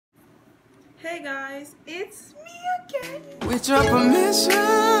Hey guys, it's me again. With your permission,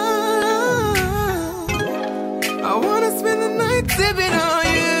 I wanna spend the night sipping on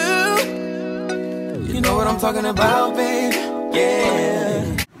you. You know what I'm talking about, babe.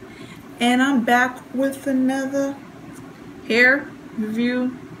 Yeah. And I'm back with another hair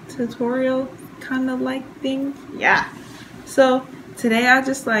review tutorial kind of like thing. Yeah. So today I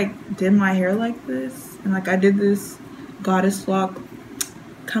just did my hair like this, and I did this goddess lock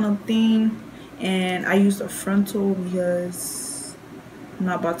kind of thing, and I used a frontal because I'm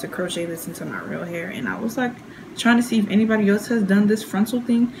not about to crochet this into my real hair, and I was trying to see if anybody else has done this frontal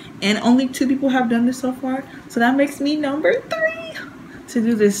thing, and only 2 people have done this so far, so that makes me number 3 to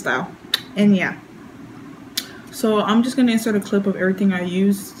do this style. And yeah, so I'm just gonna insert a clip of everything I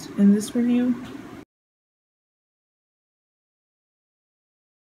used in this review.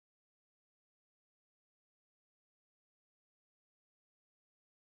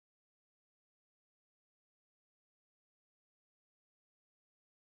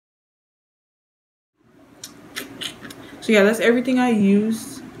 So yeah, that's everything I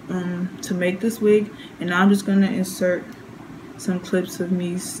used to make this wig, and now I'm just gonna insert some clips of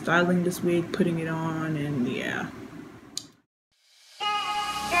me styling this wig, putting it on, and yeah.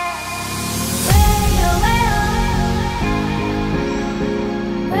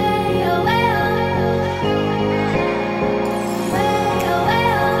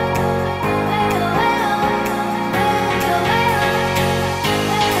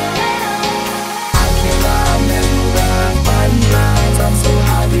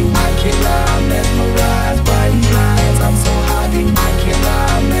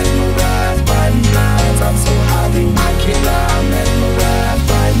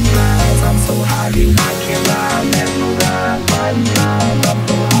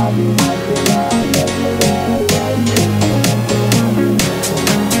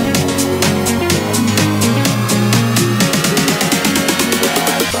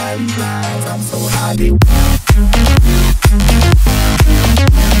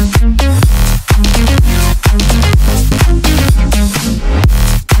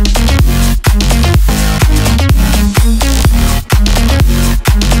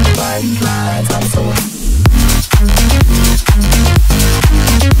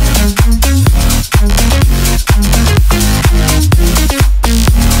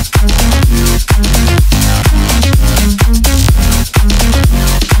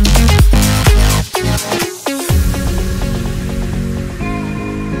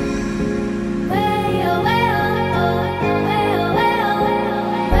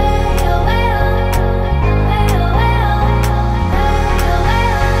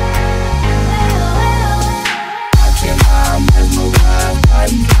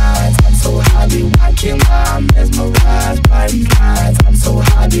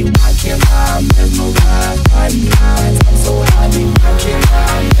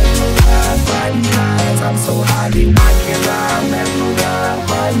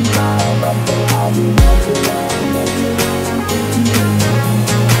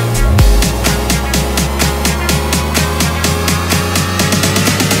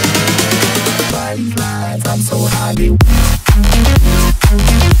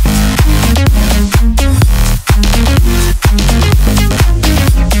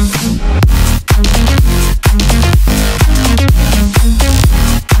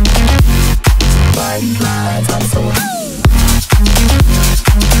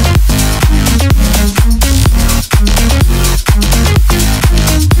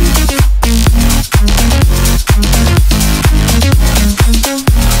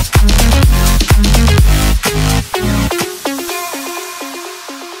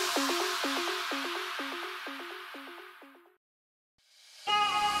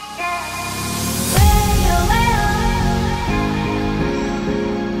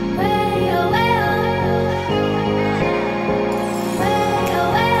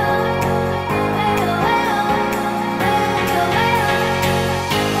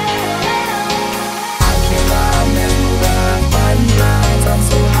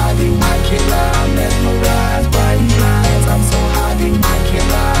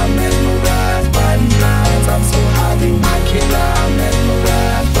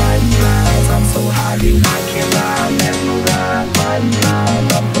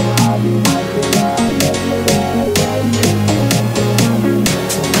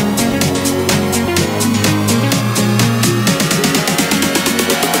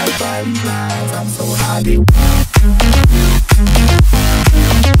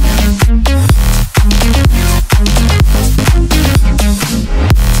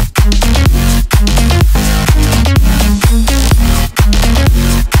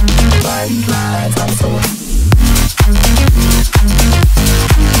 Bye.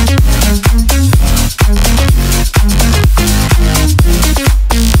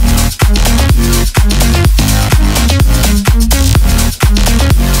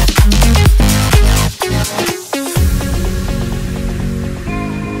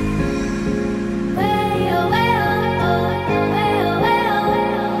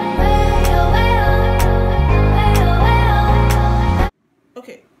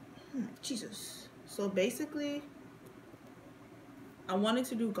 Okay, Jesus. So basically, I wanted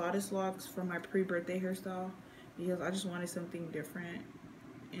to do goddess locks for my pre-birthday hairstyle because I just wanted something different.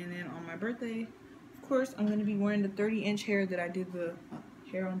 And then on my birthday, of course, I'm going to be wearing the 30-inch hair that I did the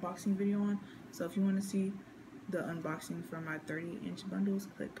hair unboxing video on. So if you want to see the unboxing for my 30-inch bundles,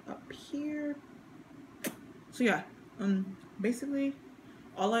 click up here. So yeah, basically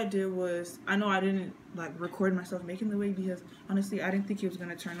all I did was, I know I didn't like record myself making the wig because honestly I didn't think it was going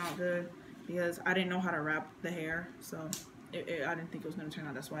to turn out good because I didn't know how to wrap the hair. So I didn't think it was going to turn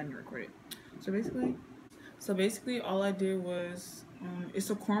out. That's why I didn't record it. So basically all I did was, it's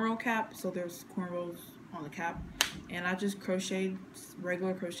a cornrow cap, so there's cornrows on the cap, and I just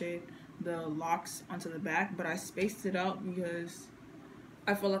regular crocheted the locks onto the back, but I spaced it out because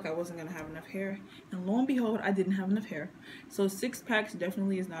I felt like I wasn't gonna have enough hair, and lo and behold, I didn't have enough hair. So 6 packs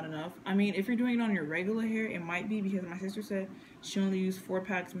definitely is not enough. I mean, if you're doing it on your regular hair, it might be, because my sister said she only used 4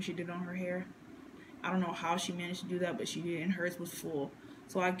 packs when she did it on her hair. I don't know how she managed to do that, but she did, and hers was full.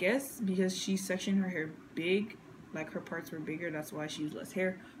 So I guess because she sectioned her hair big, like her parts were bigger, that's why she used less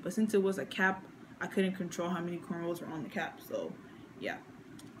hair. But since it was a cap, I couldn't control how many cornrows were on the cap. So yeah.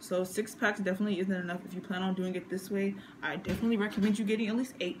 So 6 packs definitely isn't enough. If you plan on doing it this way, I definitely recommend you getting at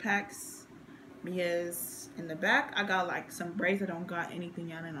least 8 packs. Because in the back, I got like some braids that don't got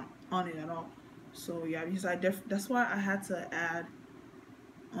anything on it at all. So yeah, because that's why I had to add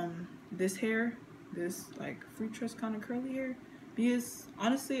this hair, this like fruit tress kind of curly hair, because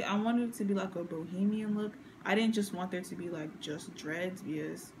honestly I wanted it to be like a bohemian look. I didn't just want there to be like just dreads,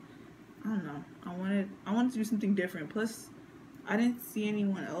 because I don't know, I wanted to do something different. Plus I didn't see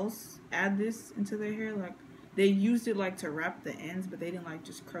anyone else add this into their hair. Like they used it like to wrap the ends, but they didn't like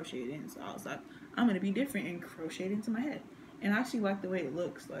just crochet it in. So I was like, I'm gonna be different and crochet it into my head. And I actually like the way it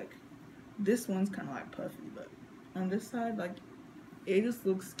looks. Like this one's kind of like puffy, but on this side, like it just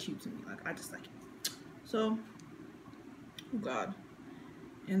looks cute to me. Like I just like it. So, oh god.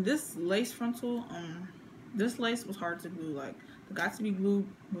 And this lace frontal, this lace was hard to glue. Like the got to be glue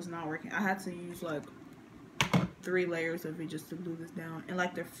was not working. I had to use like 3 layers of it just to glue this down. And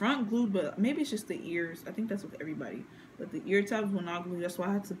like the front glued, but maybe it's just the ears. I think that's with everybody. But the ear tabs will not glue. That's why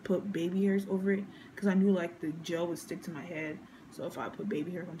I had to put baby hairs over it, because I knew like the gel would stick to my head. So if I put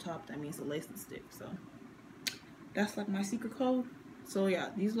baby hairs on top, that means the lace would stick. So that's like my secret code. So yeah,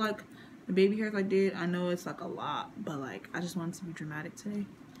 these like the baby hairs I did. I know it's like a lot, but like I just wanted to be dramatic today.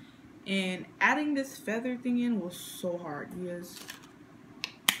 And adding this feather thing in was so hard, because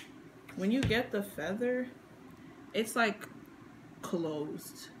when you get the feather, it's like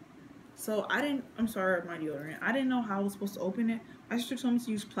closed. So I'm sorry, my deodorant. I didn't know how I was supposed to open it. My sister told me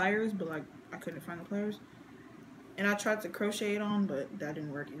to use pliers, but like I couldn't find the pliers. And I tried to crochet it on, but that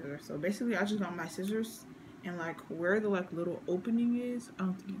didn't work either. So basically I just got my scissors, and like where the like little opening is, I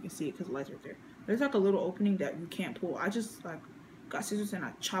don't think you can see it because the light's right there. There's like a little opening that you can't pull. I just like got scissors and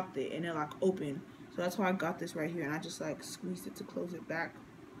I chopped it, and it like opened. So that's why I got this right here, and I just like squeezed it to close it back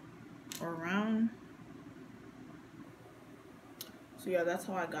around. So yeah, that's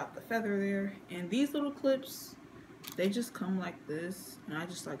how I got the feather there. And these little clips, they just come like this, and I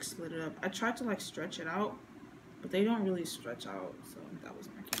just like split it up. I tried to like stretch it out, but they don't really stretch out, so that was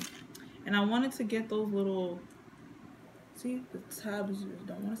my key. And I wanted to get those little, see the tabs, you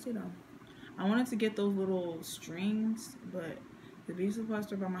don't want to see them. I wanted to get those little strings, but the beauty supply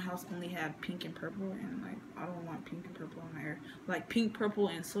store by my house only had pink and purple, and like I don't want pink and purple in my hair. Like pink, purple,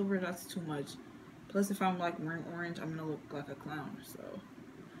 and silver, that's too much. Plus, if I'm like wearing orange, I'm gonna look like a clown. So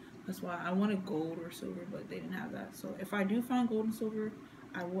that's why I wanted gold or silver, but they didn't have that. So if I do find gold and silver,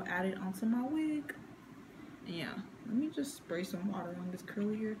 I will add it onto my wig. And yeah, let me just spray some water on this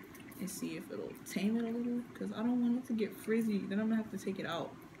curly hair and see if it'll tame it a little, because I don't want it to get frizzy. Then I'm gonna have to take it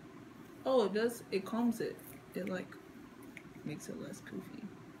out. Oh, it does. It calms it. It like makes it less poofy.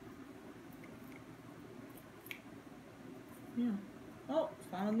 Yeah. Oh,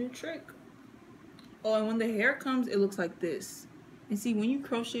 found a new trick. Oh, and when the hair comes, it looks like this. And see, when you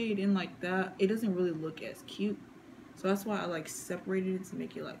crochet it in like that, it doesn't really look as cute. So that's why I like separated it to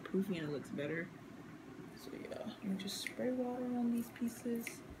make it like poofy and it looks better. So yeah, let me just spray water on these pieces.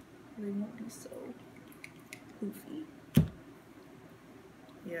 They won't be so poofy.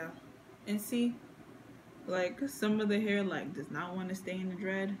 Yeah. And see, like some of the hair like does not want to stay in the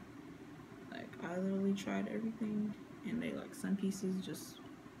dread. Like I literally tried everything, and they like some pieces just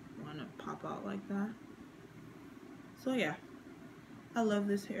want to pop out like that. So yeah, I love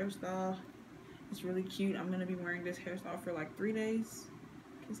this hairstyle. It's really cute. I'm gonna be wearing this hairstyle for like 3 days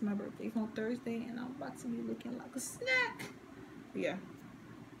because my birthday's on Thursday, and I'm about to be looking like a snack. But yeah,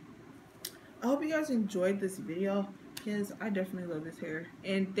 I hope you guys enjoyed this video. because I definitely love this hair.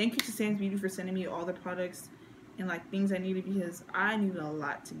 And thank you to Samsbeauty for sending me all the products and like things I needed, because I needed a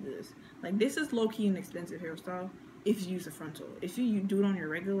lot to do this. Like, this is low-key an expensive hairstyle if you use a frontal. If you do it on your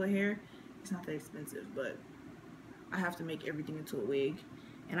regular hair, it's not that expensive, but I have to make everything into a wig,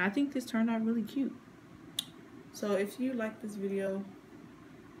 and I think this turned out really cute. So if you like this video,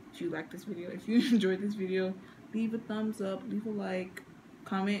 if you enjoyed this video, leave a thumbs up, leave a like,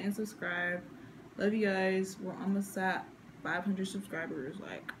 comment, and subscribe. Love you guys. We're almost at 500 subscribers.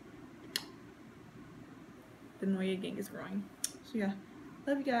 Like, the Noya gang is growing. So yeah,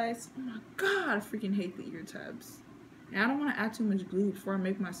 love you guys. Oh my god, I freaking hate the ear tabs. And I don't want to add too much glue before I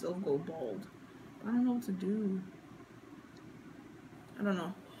make myself go bald. I don't know what to do. I don't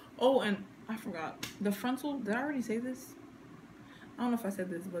know. Oh, and I forgot. The frontal, did I already say this? I don't know if I said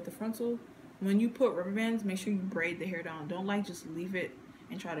this, but the frontal, when you put rubber bands, make sure you braid the hair down. Don't like just leave it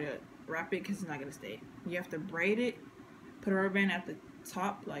and try to wrap it, because it's not going to stay. You have to braid it, put a rubber band at the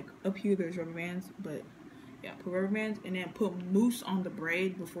top, like up here there's rubber bands, but yeah, put rubber bands and then put mousse on the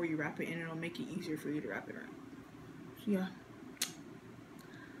braid before you wrap it, and it'll make it easier for you to wrap it around. So yeah.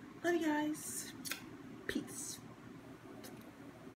 Love you guys. Peace.